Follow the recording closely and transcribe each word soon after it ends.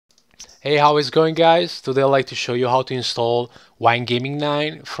Hey, how is it going, guys? Today I'd like to show you how to install Wine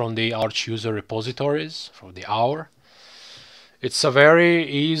 9 from the Arch user repositories for the hour. It's a very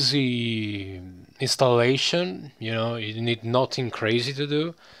easy installation, you need nothing crazy to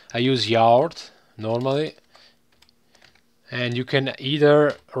do. I use yaourt normally, and you can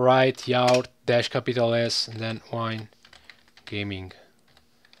either write yaourt -capital S and then Wine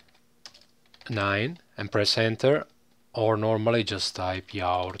 9 and press enter, or normally just type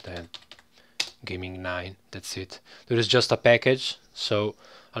yaourt and Gaming 9, that's it. There is just a package, so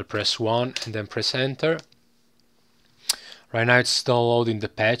I'll press 1 and then press enter. Right now it's downloading the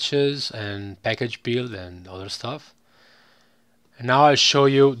patches and package build and other stuff. And now I'll show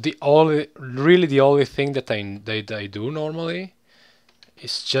you the only thing that I do normally.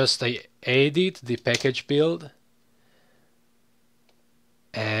 It's just I edit the package build,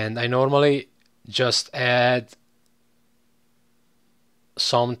 and I normally just add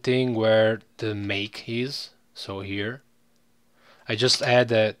something where the make is. So here I just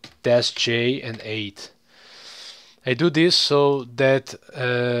add a -J and 8. I do this so that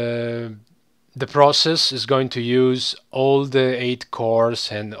the process is going to use all the 8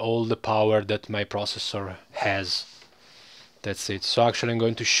 cores and all the power that my processor has. That's it. So actually I'm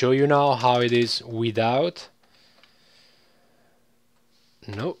going to show you now how it is without.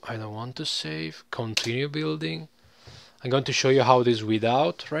 No, I don't want to save. Continue building. I'm going to show you how it is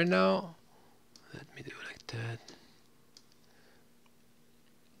without right now. Let me do it like that.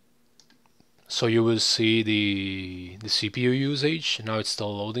 So you will see the CPU usage. Now it's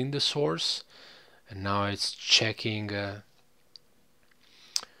downloading the source, and now it's checking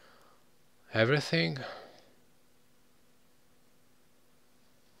everything.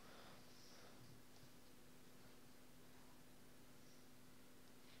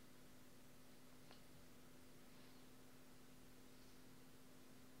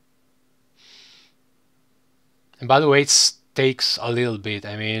 And by the way, it takes a little bit.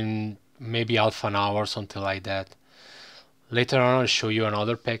 I mean, maybe half an hour, something like that. Later on, I'll show you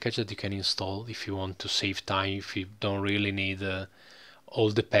another package that you can install if you want to save time, if you don't really need all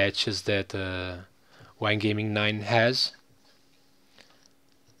the patches that Wine 9 has.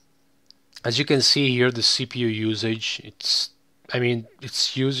 As you can see here, the CPU usage,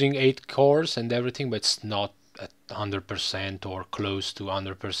 it's using 8 cores and everything, but it's not at 100% or close to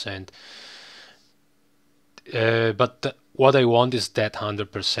 100%. But what I want is that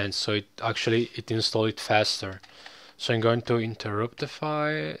 100%, so it install it faster. So I'm going to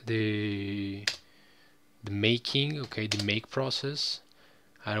interruptify the making, okay, the make process.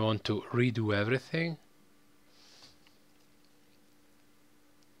 I want to redo everything.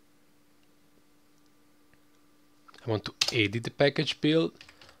 I want to edit the package build.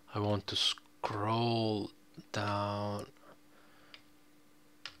 I want to scroll down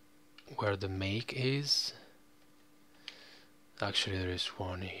where the make is. Actually, there is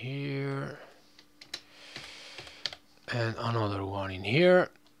one here and another one in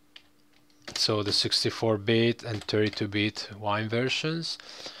here. So the 64-bit and 32-bit Wine versions,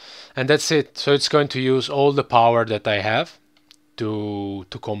 and that's it. So it's going to use all the power that I have to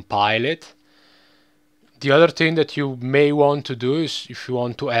compile it. The other thing that you may want to do is, if you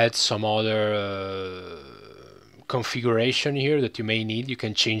want to add some other configuration here that you may need, you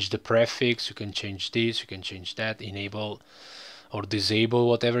can change the prefix, you can change this, you can change that, enable or disable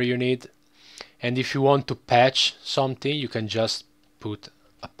whatever you need. And if you want to patch something, you can just put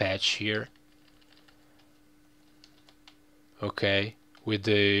a patch here, okay, with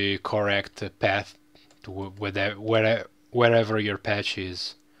the correct path to wherever your patch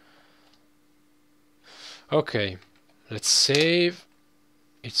is. Okay, let's save.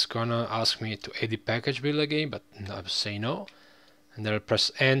 It's gonna ask me to edit package build again, but I'll say no, and then I'll press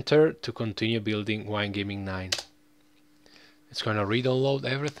enter to continue building Wine 9. It's gonna re-download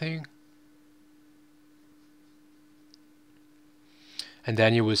everything, and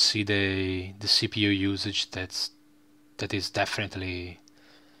then you will see the CPU usage that is definitely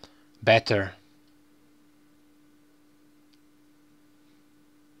better.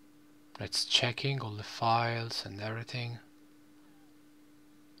 It's checking all the files and everything.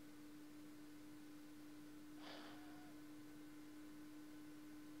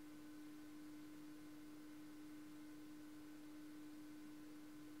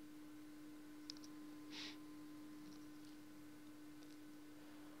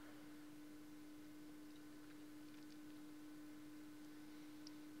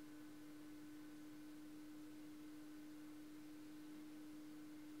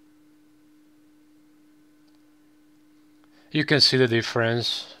 You can see the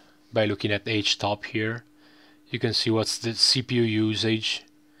difference by looking at htop here. You can see what's the CPU usage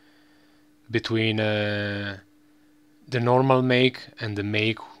between the normal make and the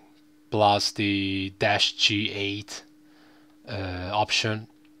make plus the -G8 option,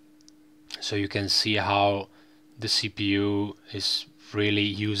 so you can see how the CPU is really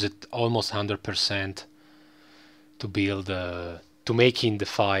used almost 100% to build to making the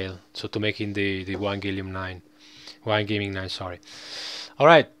file, so to making the Wine Gaming 9, sorry. All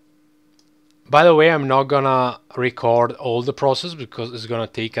right. By the way, I'm not gonna record all the process because it's gonna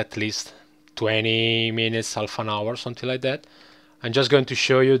take at least 20 minutes, half an hour, something like that. I'm just going to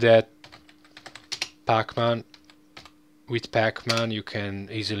show you that with Pacman you can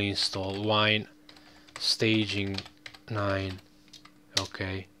easily install Wine Staging 9.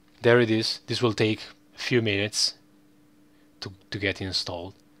 Okay, there it is. This will take a few minutes to get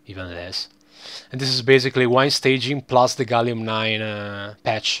installed, even less. And this is basically Wine Staging plus the Gallium 9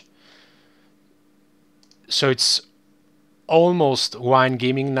 patch. So it's almost Wine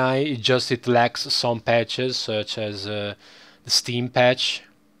Gaming 9, it lacks some patches such as the Steam patch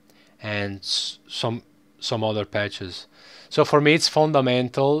and some other patches. So for me it's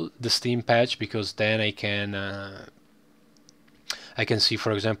fundamental, the Steam patch, because then I can see,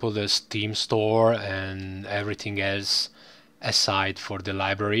 for example, the Steam store and everything else aside for the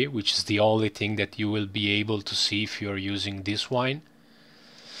library, which is the only thing that you will be able to see if you're using this Wine.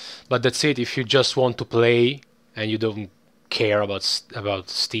 But that's it. If you just want to play and you don't care about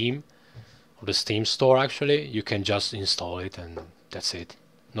Steam or the Steam store, actually, you can just install it and that's it.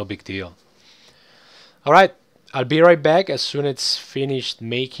 No big deal. All right, I'll be right back as soon as it's finished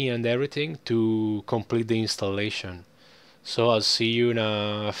making and everything to complete the installation. So I'll see you in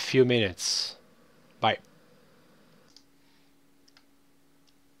a few minutes. Bye.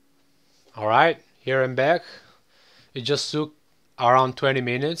 All right, here I'm back. It just took around 20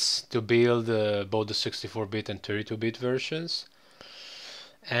 minutes to build both the 64-bit and 32-bit versions,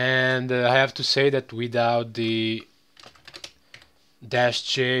 and I have to say that without the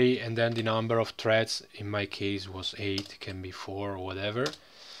 -J and then the number of threads, in my case was 8, it can be 4 or whatever,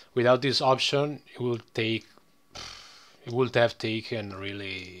 without this option it would have taken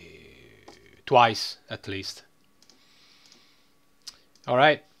really twice at least.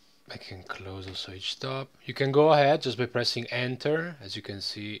 Alright, I can close also each tab. You can go ahead just by pressing enter. As you can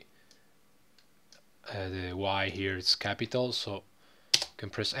see, the Y here is capital, so you can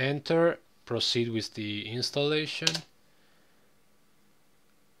press enter, proceed with the installation,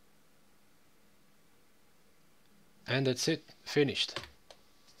 and that's it, finished.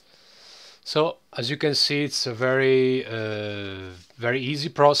 So as you can see, it's a very easy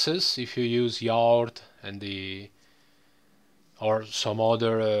process if you use yaourt and or some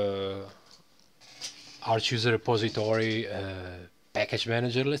other Arch User Repository package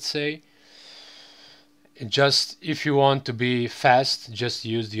manager, let's say. And just if you want to be fast, just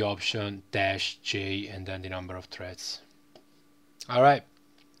use the option -J and then the number of threads. Alright,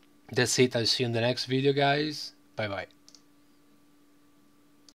 that's it. I'll see you in the next video, guys. Bye bye.